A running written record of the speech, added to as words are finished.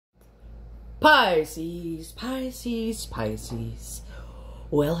Pisces, Pisces, Pisces.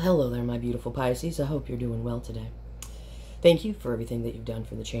 Well, hello there, my beautiful Pisces. I hope you're doing well today. Thank you for everything that you've done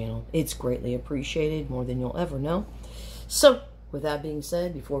for the channel. It's greatly appreciated, more than you'll ever know. So, with that being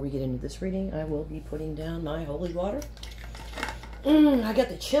said, before we get into this reading, I will be putting down my holy water. I got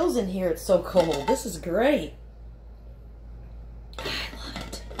the chills in here. It's so cold. This is great. I love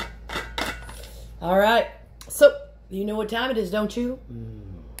it. All right. So, you know what time it is, don't you?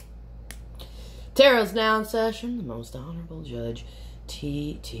 Tarot's now in session. The most honorable judge,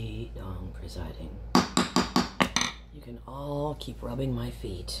 T.T. Dong, presiding. You can all keep rubbing my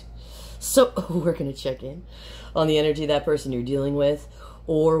feet. So, we're going to check in on the energy of that person you're dealing with,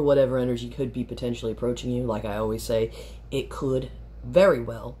 or whatever energy could be potentially approaching you. Like I always say, it could very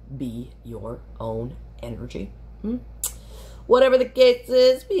well be your own energy. Whatever the case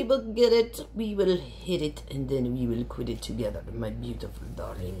is, we will get it, we will hit it, and then we will quit it together, my beautiful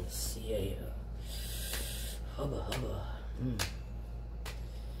darlings. Yeah. Hubba, hubba.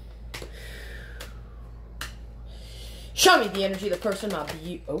 Show me the energy of the person, my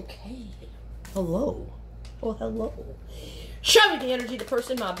okay. Hello. Oh, hello. Show me the energy of the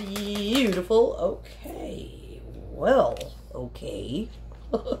person, my beautiful. Okay. Well, okay.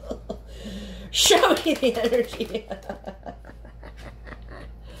 Show me the energy.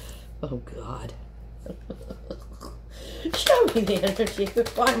 Oh, God. Show me the energy.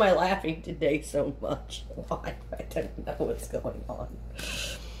 Why am I laughing today so much? Why? I don't know what's going on.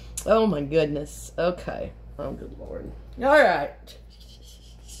 Oh, my goodness. Okay. Oh, good Lord. All right.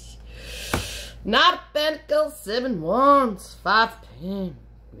 Knight of Pentacles, 7 Wands, 5 Pen.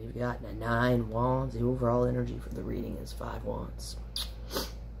 We've got 9 Wands. The overall energy for the reading is 5 Wands.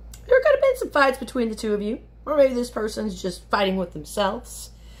 There could have been some fights between the two of you. Or maybe this person's just fighting with themselves.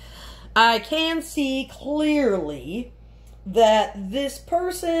 I can see clearly that this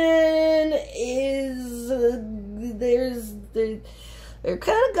person is, they're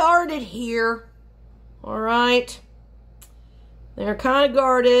kind of guarded here. All right. They're kind of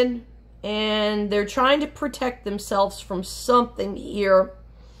guarded, and they're trying to protect themselves from something here,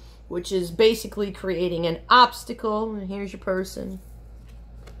 which is basically creating an obstacle. And here's your person.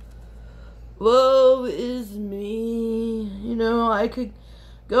 Woe is me. You know, I could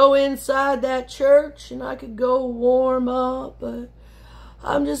go inside that church and I could go warm up, but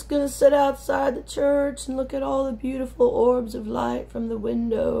I'm just going to sit outside the church and look at all the beautiful orbs of light from the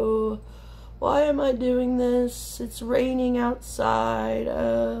window. Why am I doing this? It's raining outside.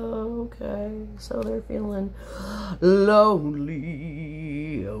 Oh, okay. So they're feeling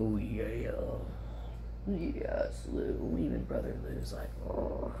lonely. Oh, yeah. Yes, Lou. Even Brother Lou's like,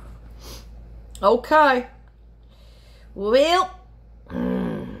 oh. Okay. Well,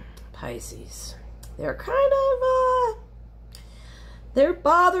 Pisces. They're kind of, they're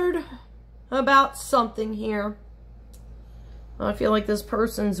bothered about something here. I feel like this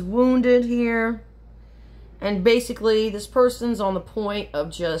person's wounded here. And basically, this person's on the point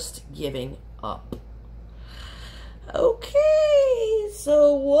of just giving up. Okay,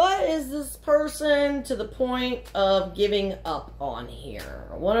 so what is this person to the point of giving up on here?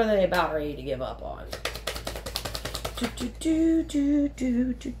 What are they about ready to give up on?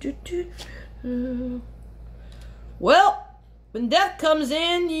 Well, when death comes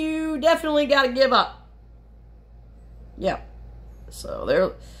in, you definitely got to give up. Yeah.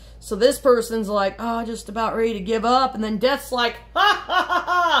 So this person's like, oh, just about ready to give up, and then death's like, ha ha ha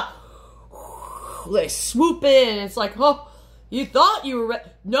ha. They swoop in. It's like, oh, you thought you were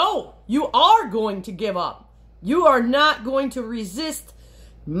no, you are going to give up. You are not going to resist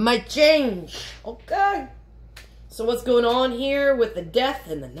my change. Okay. So what's going on here with the death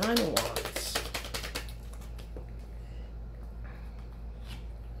and the 9 of Wands?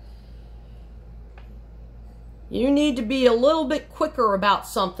 You need to be a little bit quicker about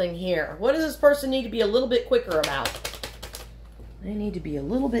something here. What does this person need to be a little bit quicker about? They need to be a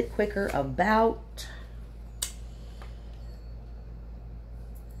little bit quicker about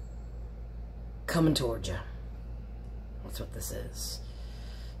coming towards you. That's what this is.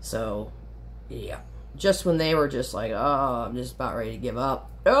 So, yeah. Just when they were just like, oh, I'm just about ready to give up.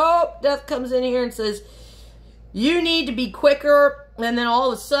 Oh, death comes in here and says, you need to be quicker. And then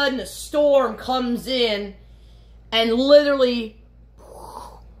all of a sudden a storm comes in. And literally,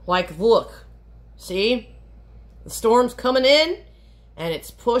 like, look, see? The storm's coming in, and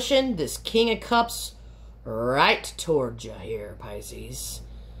it's pushing this King of Cups right towards you here, Pisces.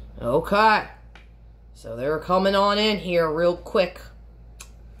 Okay. So they're coming on in here real quick.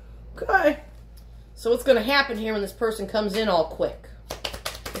 Okay. So what's going to happen here when this person comes in all quick?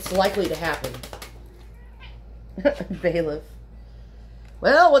 It's likely to happen. Bailiff.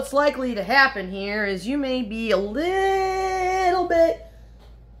 Well, what's likely to happen here is you may be a little bit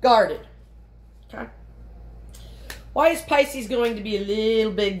guarded. Okay. Why is Pisces going to be a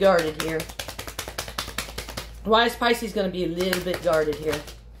little bit guarded here? Why is Pisces going to be a little bit guarded here?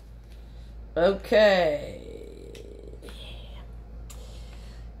 Okay.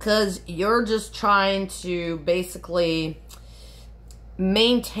 Because you're just trying to basically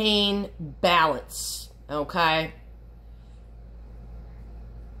maintain balance. Okay?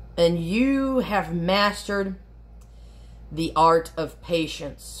 And you have mastered the art of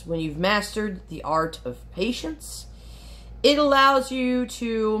patience. When you've mastered the art of patience, it allows you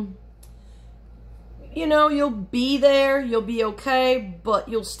to, you know, you'll be there, you'll be okay, but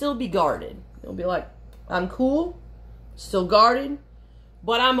you'll still be guarded. You'll be like, I'm cool, still guarded,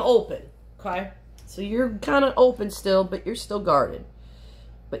 but I'm open, okay? So you're kind of open still, but you're still guarded.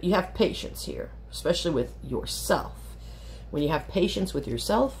 But you have patience here, especially with yourself. When you have patience with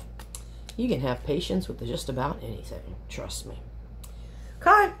yourself, you can have patience with just about anything. Trust me.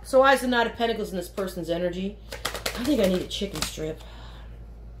 Okay, so why is the Knight of Pentacles in this person's energy? I think I need a chicken strip.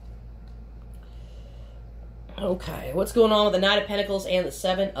 Okay, what's going on with the Knight of Pentacles and the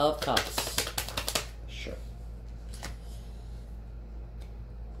Seven of Cups? Sure.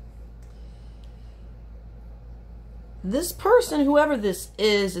 This person, whoever this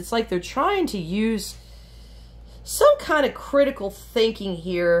is, it's like they're trying to use some kind of critical thinking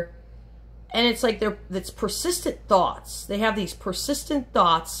here. And it's like it's persistent thoughts. They have these persistent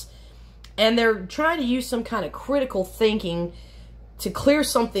thoughts, and they're trying to use some kind of critical thinking to clear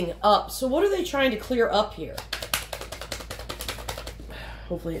something up. So what are they trying to clear up here?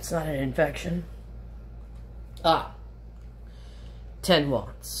 Hopefully it's not an infection. Ah. 10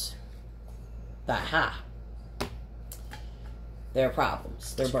 Wands. Aha. Their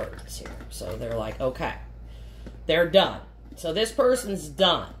problems. Their burdens here. So they're like, okay. They're done. So this person's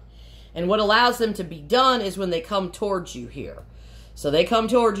done. And what allows them to be done is when they come towards you here. So they come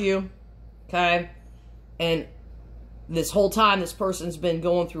towards you, okay? And this whole time, this person's been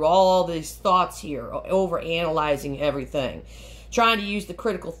going through all these thoughts here, over-analyzing everything, trying to use the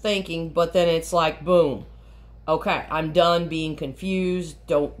critical thinking, but then it's like, boom. Okay, I'm done being confused,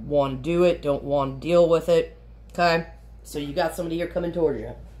 don't want to do it, don't want to deal with it, okay? So you got somebody here coming towards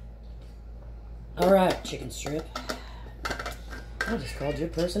you. All right, chicken strip. I just called your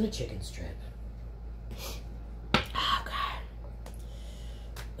person a chicken strip. Okay.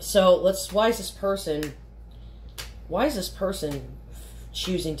 So why is this person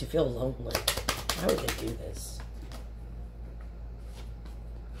choosing to feel lonely? Why would they do this?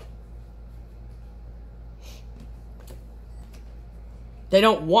 They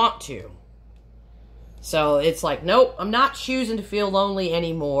don't want to. So it's like, nope, I'm not choosing to feel lonely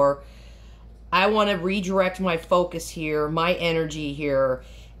anymore. I want to redirect my focus here, my energy here.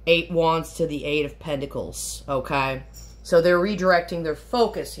 8 Wands to the 8 of Pentacles, okay? So they're redirecting their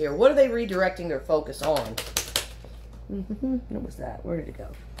focus here. What are they redirecting their focus on? What was that? Where did it go?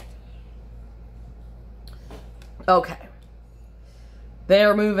 Okay.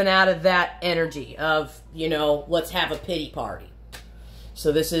 They're moving out of that energy of, you know, let's have a pity party.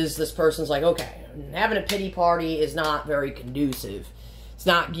 So this person's like, okay, having a pity party is not very conducive. It's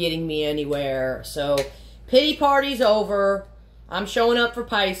not getting me anywhere. So, pity party's over. I'm showing up for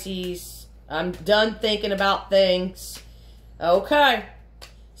Pisces. I'm done thinking about things. Okay.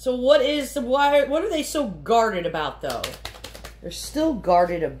 So, what are they so guarded about, though? They're still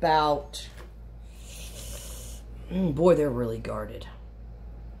guarded about... boy, they're really guarded.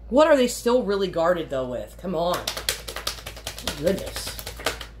 What are they still really guarded, though, with? Come on. Goodness.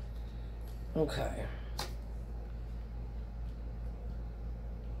 Okay.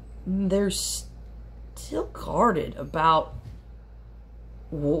 They're still guarded about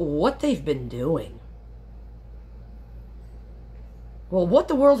what they've been doing. Well, what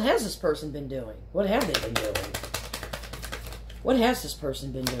the world has this person been doing? What have they been doing? What has this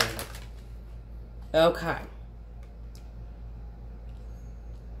person been doing? Okay.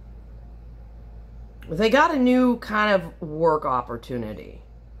 They got a new kind of work opportunity.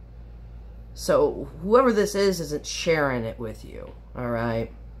 So, whoever this is isn't sharing it with you, all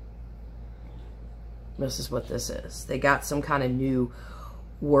right? This is what this is. They got some kind of new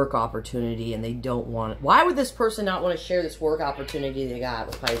work opportunity and they don't want it. Why would this person not want to share this work opportunity they got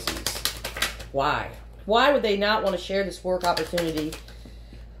with Pisces? Why? Why would they not want to share this work opportunity?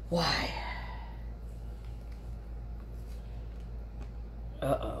 Why?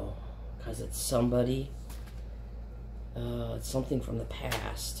 Uh-oh. Because it's somebody. It's something from the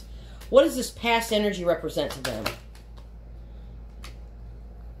past. What does this past energy represent to them?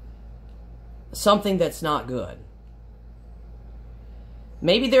 Something that's not good.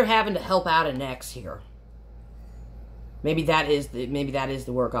 Maybe they're having to help out an ex here. Maybe that is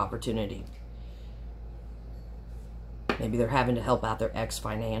the work opportunity. Maybe they're having to help out their ex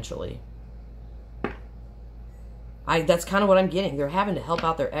financially. That's kind of what I'm getting. They're having to help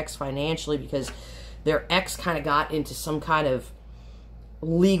out their ex financially because their ex kind of got into some kind of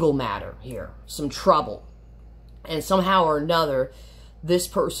legal matter here, some trouble. And somehow or another, this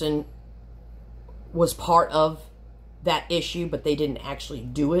person was part of that issue, but they didn't actually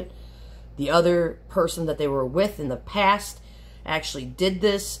do it. The other person that they were with in the past actually did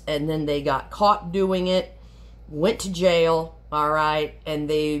this, and then they got caught doing it, went to jail, all right, and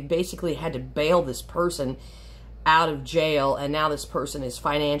they basically had to bail this person out of jail, and now this person is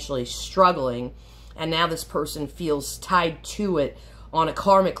financially struggling, and now this person feels tied to it on a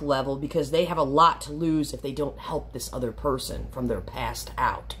karmic level because they have a lot to lose if they don't help this other person from their past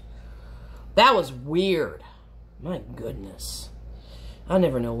out. That was weird. My goodness. I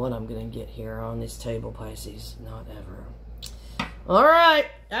never know what I'm going to get here on this table, Pisces. Not ever. All right.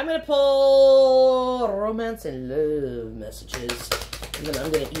 I'm going to pull romance and love messages. And then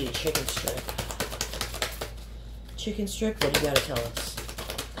I'm going to eat a chicken strip. Chicken strip? What do you got to tell us?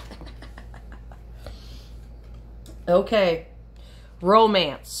 Okay.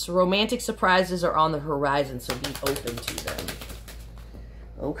 Romance. Romantic surprises are on the horizon, so be open to them.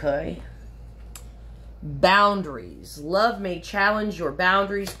 Okay. Boundaries. Love may challenge your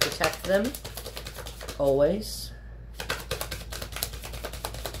boundaries. Protect them. Always.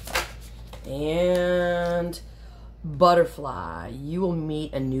 And butterfly. You will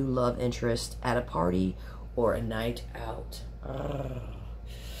meet a new love interest at a party or a night out.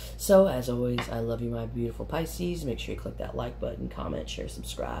 So, as always, I love you, my beautiful Pisces. Make sure you click that like button, comment, share,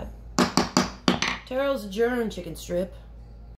 subscribe. Tarot's adjourned, chicken strip.